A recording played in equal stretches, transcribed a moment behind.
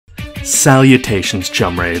Salutations,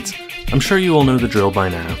 chumrades. I'm sure you all know the drill by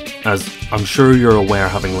now, as I'm sure you're aware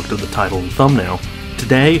having looked at the title and thumbnail.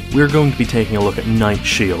 Today, we're going to be taking a look at Knight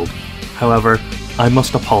Shield. However, I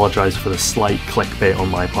must apologise for the slight clickbait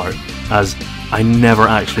on my part, as I never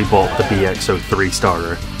actually bought the BX-03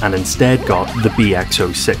 starter, and instead got the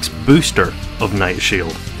BX-06 booster of Knight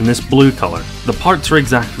Shield, in this blue colour. The parts are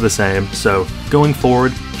exactly the same, so going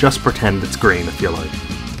forward, just pretend it's green if you like.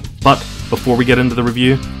 But before we get into the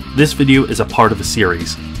review, this video is a part of a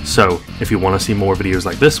series, so if you want to see more videos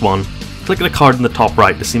like this one, click the card in the top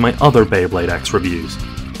right to see my other Beyblade X reviews.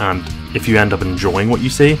 And if you end up enjoying what you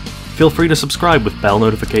see, feel free to subscribe with bell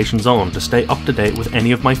notifications on to stay up to date with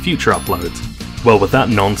any of my future uploads. Well, with that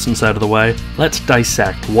nonsense out of the way, let's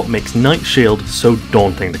dissect what makes Knight Shield so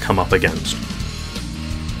daunting to come up against.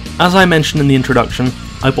 As I mentioned in the introduction,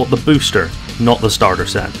 I bought the booster, not the starter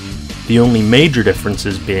set. The only major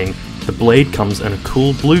differences being the blade comes in a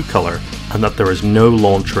cool blue colour and that there is no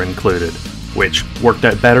launcher included, which worked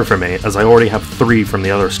out better for me as I already have 3 from the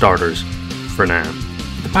other starters, for now.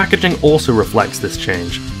 The packaging also reflects this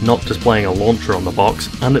change, not displaying a launcher on the box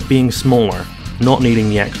and it being smaller, not needing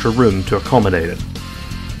the extra room to accommodate it.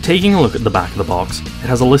 Taking a look at the back of the box, it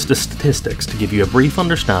has a list of statistics to give you a brief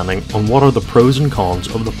understanding on what are the pros and cons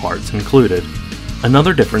of the parts included.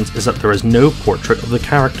 Another difference is that there is no portrait of the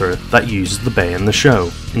character that uses the bay in the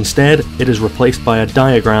show. Instead, it is replaced by a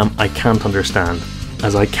diagram I can't understand,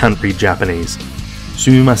 as I can't read Japanese.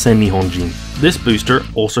 Sumimasen Nihonjin. This booster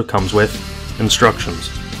also comes with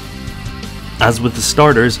instructions. As with the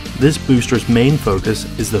starters, this booster's main focus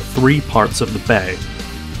is the 3 parts of the bay.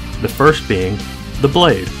 The first being the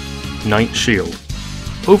blade, Knight Shield.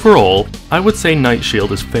 Overall, I would say Knight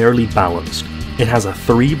Shield is fairly balanced. It has a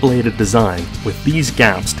 3-bladed design with these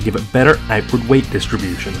gaps to give it better outward weight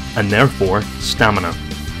distribution and therefore stamina.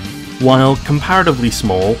 While comparatively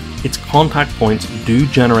small, its contact points do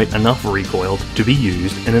generate enough recoil to be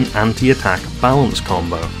used in an anti-attack balance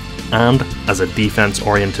combo, and as a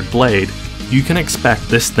defense-oriented blade, you can expect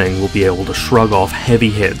this thing will be able to shrug off heavy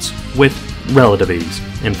hits with relative ease,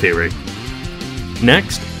 in theory.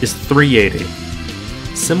 Next is 380.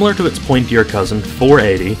 Similar to its pointier cousin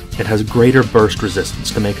 480, it has greater burst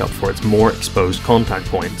resistance to make up for its more exposed contact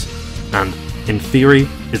points, and, in theory,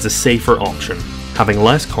 is a safer option, having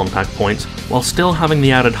less contact points while still having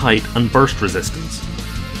the added height and burst resistance.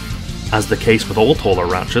 As the case with all taller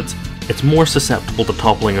ratchets, it's more susceptible to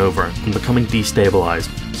toppling over and becoming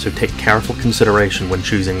destabilized, so take careful consideration when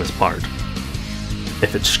choosing this part.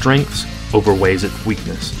 If its strengths overweighs its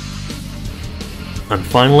weakness. And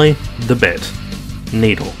finally, the bit.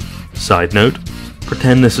 Needle. Side note,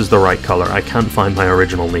 pretend this is the right colour, I can't find my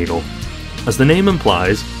original needle. As the name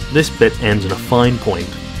implies, this bit ends in a fine point,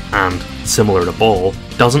 and, similar to ball,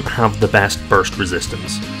 doesn't have the best burst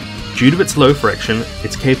resistance. Due to its low friction,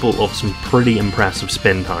 it's capable of some pretty impressive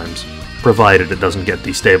spin times, provided it doesn't get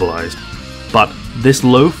destabilized. But this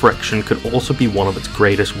low friction could also be one of its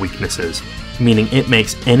greatest weaknesses, meaning it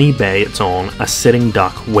makes any bay it's on a sitting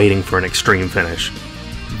duck waiting for an extreme finish.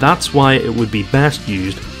 That's why it would be best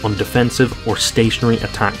used on defensive or stationary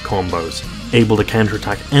attack combos, able to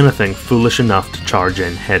counterattack anything foolish enough to charge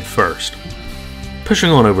in head first. Pushing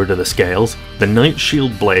on over to the scales, the Knight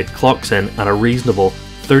Shield blade clocks in at a reasonable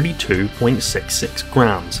 32.66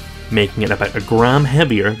 grams, making it about a gram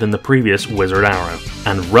heavier than the previous Wizard Arrow,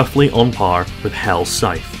 and roughly on par with Hell's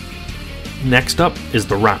Scythe. Next up is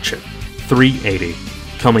the Ratchet, 380,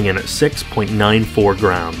 coming in at 6.94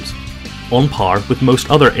 grams, on par with most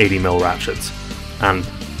other 80mm ratchets. And,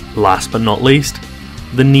 last but not least,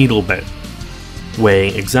 the Needle bit,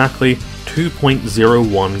 weighing exactly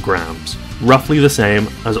 2.01 grams, roughly the same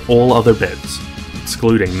as all other bits,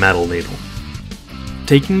 excluding Metal Needle.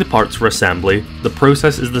 Taking the parts for assembly, the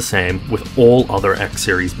process is the same with all other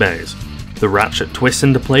X-Series bays. The ratchet twists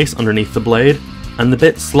into place underneath the blade, and the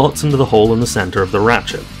bit slots into the hole in the centre of the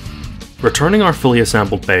ratchet. Returning our fully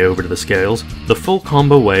assembled bay over to the scales, the full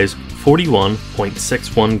combo weighs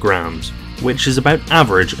 41.61 grams, which is about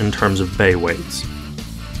average in terms of bay weights.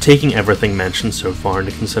 Taking everything mentioned so far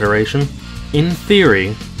into consideration, in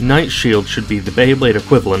theory, Knight Shield should be the Beyblade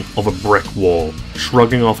equivalent of a brick wall,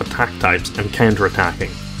 shrugging off attack types and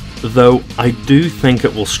counterattacking, though I do think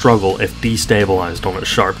it will struggle if destabilized on its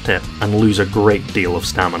sharp tip and lose a great deal of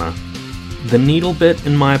stamina. The Needle bit,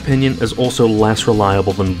 in my opinion, is also less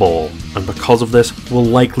reliable than Ball, and because of this, will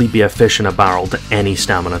likely be a fish in a barrel to any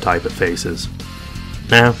stamina type it faces.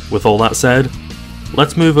 Now, with all that said,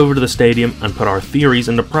 let's move over to the stadium and put our theories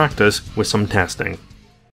into practice with some testing.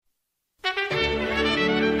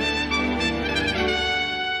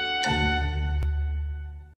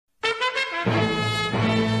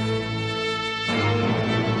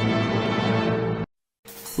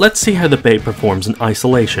 let's see how the bait performs in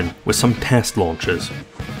isolation with some test launches.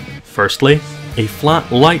 Firstly, a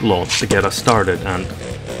flat light launch to get us started, and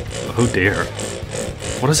oh dear,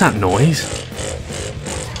 what is that noise?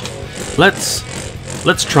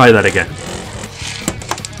 Let's try that again.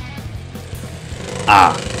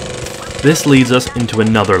 This leads us into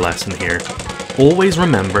another lesson here. Always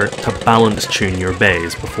remember to balance tune your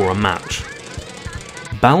bays before a match.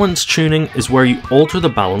 Balance tuning is where you alter the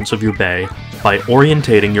balance of your bay by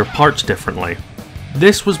orientating your parts differently.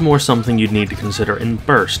 This was more something you'd need to consider in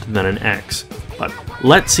Burst than in X, but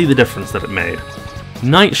let's see the difference that it made.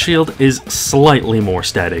 Night Shield is slightly more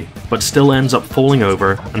steady, but still ends up falling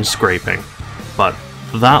over and scraping. But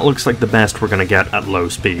that looks like the best we're going to get at low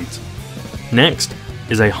speeds. Next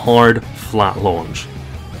is a hard, flat launch,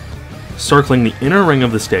 circling the inner ring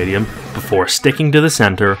of the stadium before sticking to the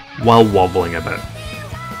center while wobbling a bit.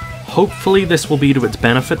 Hopefully this will be to its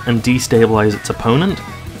benefit and destabilize its opponent,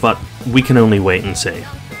 but we can only wait and see.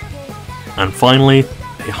 And finally,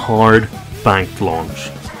 a hard, banked launch.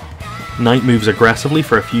 Knight moves aggressively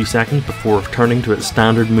for a few seconds before returning to its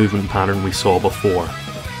standard movement pattern we saw before,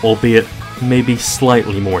 albeit maybe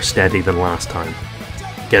slightly more steady than last time.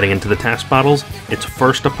 Getting into the test battles, its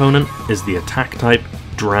first opponent is the attack type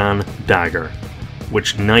Dran Dagger,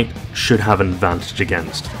 which Knight should have an advantage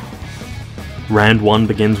against. Round 1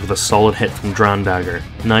 begins with a solid hit from Dran Dagger.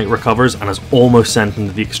 Knight recovers and is almost sent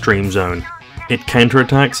into the extreme zone. It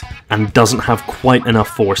counterattacks and doesn't have quite enough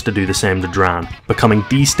force to do the same to Dran, becoming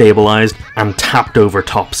destabilized and tapped over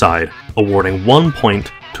topside, awarding 1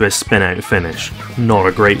 point to a spin-out finish. Not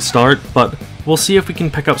a great start, but we'll see if we can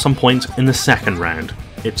pick up some points in the second round.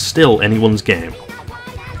 It's still anyone's game.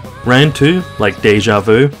 Round 2, like Deja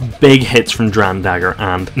Vu, big hits from Dran Dagger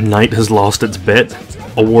and Knight has lost its bit,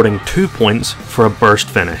 awarding 2 points for a burst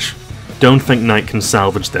finish. Don't think Knight can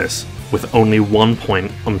salvage this, with only 1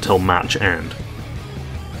 point until match end.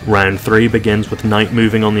 Round 3 begins with Knight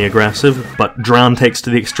moving on the aggressive, but Dran takes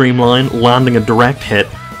to the extreme line, landing a direct hit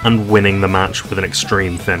and winning the match with an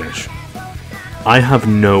extreme finish. I have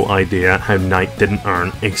no idea how Knight didn't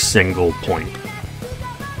earn a single point.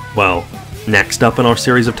 Well, next up in our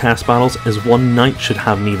series of test battles is one Knight should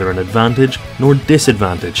have neither an advantage nor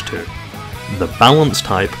disadvantage to. The balance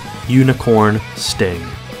type Unicorn Sting.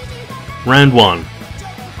 Round 1.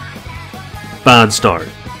 Bad start.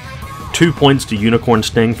 2 points to Unicorn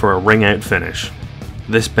Sting for a ring out finish.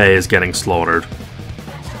 This bay is getting slaughtered.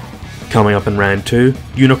 Coming up in round 2,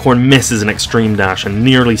 Unicorn misses an extreme dash and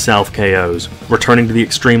nearly self KOs. Returning to the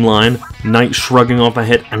extreme line, Knight shrugging off a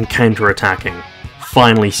hit and counter-attacking.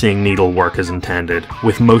 Finally seeing Needle work as intended.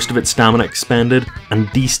 With most of its stamina expended and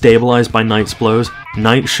destabilized by Knight's blows,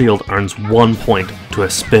 Night Shield earns 1 point to a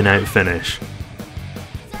spin-out finish.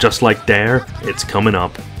 Just like Dare, it's coming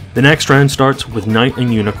up. The next round starts with Knight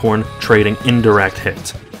and Unicorn trading indirect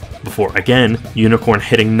hits, before again Unicorn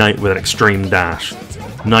hitting Knight with an extreme dash.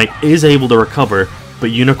 Knight is able to recover,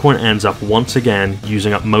 but Unicorn ends up once again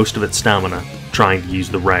using up most of its stamina, trying to use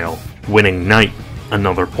the rail, winning Knight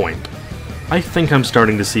another point. I think I'm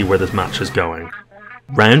starting to see where this match is going.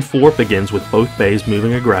 Round 4 begins with both bays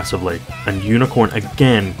moving aggressively, and Unicorn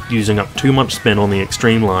again using up too much spin on the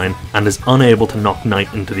extreme line and is unable to knock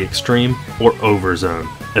Knight into the extreme or over zone,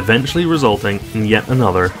 eventually resulting in yet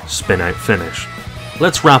another spin-out finish.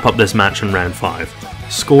 Let's wrap up this match in round 5.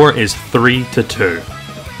 Score is 3-2.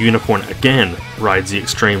 Unicorn again rides the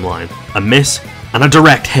extreme line, a miss and a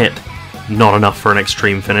direct hit. Not enough for an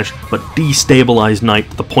extreme finish, but destabilized Knight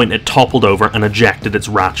to the point it toppled over and ejected its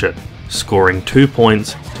Ratchet, scoring 2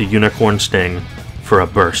 points to Unicorn Sting for a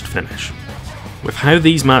burst finish. With how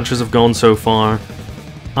these matches have gone so far,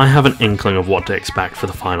 I have an inkling of what to expect for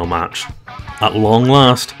the final match. At long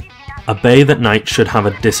last, a bay that Knight should have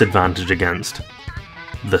a disadvantage against.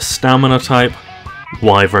 The stamina type,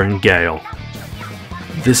 Wyvern Gale.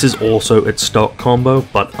 This is also its stock combo,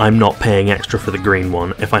 but I'm not paying extra for the green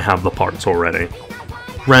one if I have the parts already.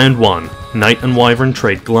 Round 1. Knight and Wyvern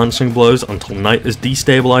trade glancing blows until Knight is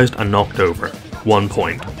destabilized and knocked over. 1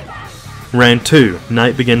 point. Round 2.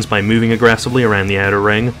 Knight begins by moving aggressively around the outer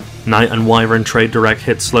ring. Knight and Wyvern trade direct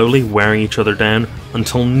hits slowly, wearing each other down,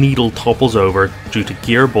 until Needle topples over due to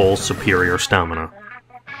Gear Ball's superior stamina.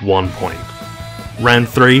 1 point. Round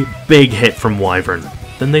 3. Big hit from Wyvern.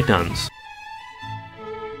 Then they dance.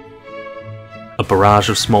 A barrage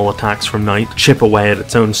of small attacks from Knight chip away at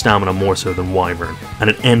its own stamina more so than Wyvern, and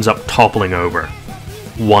it ends up toppling over.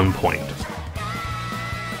 1 point.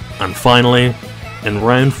 And finally, in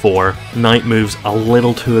round 4, Knight moves a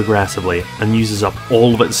little too aggressively and uses up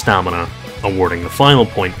all of its stamina, awarding the final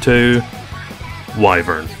point to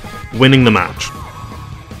Wyvern, winning the match.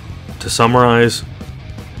 To summarise,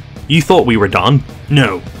 You thought we were done?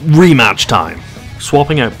 No, rematch time!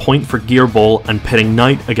 Swapping out Point for Gear Ball and pitting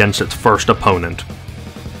Knight against its first opponent.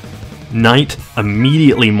 Knight,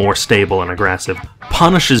 immediately more stable and aggressive,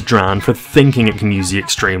 punishes Dran for thinking it can use the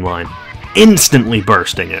extreme line, instantly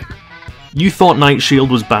bursting it. You thought Knight Shield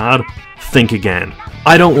was bad? Think again.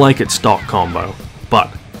 I don't like its stock combo, but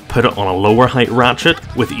put it on a lower height Ratchet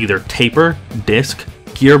with either Taper, Disc,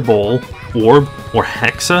 Gear Ball, Orb, or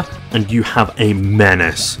Hexa, and you have a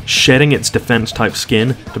menace, shedding its defense type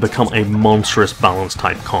skin to become a monstrous balance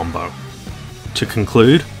type combo. To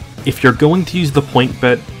conclude, if you're going to use the Point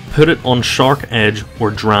bit, put it on Shark Edge or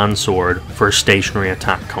Dran Sword for a stationary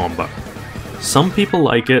attack combo. Some people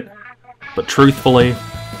like it, but truthfully,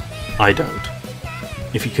 I don't.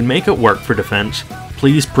 If you can make it work for defense,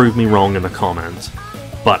 please prove me wrong in the comments.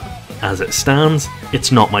 But, as it stands,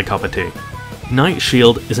 it's not my cup of tea. Knight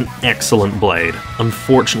Shield is an excellent blade,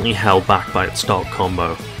 unfortunately held back by its stock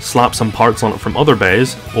combo. Slap some parts on it from other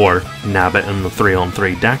bays, or nab it in the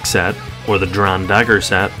 3-on-3 deck set, or the Dran Dagger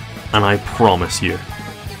set, and I promise you,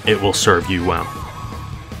 it will serve you well.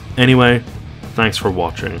 Anyway, thanks for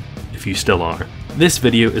watching, if you still are. This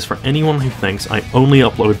video is for anyone who thinks I only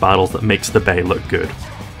upload battles that makes the Bay look good.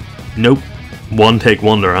 Nope, one take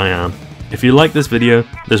wonder I am. If you like this video,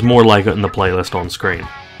 there's more like it in the playlist on screen.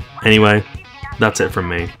 Anyway, that's it from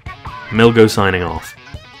me. Milgo signing off.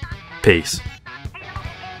 Peace.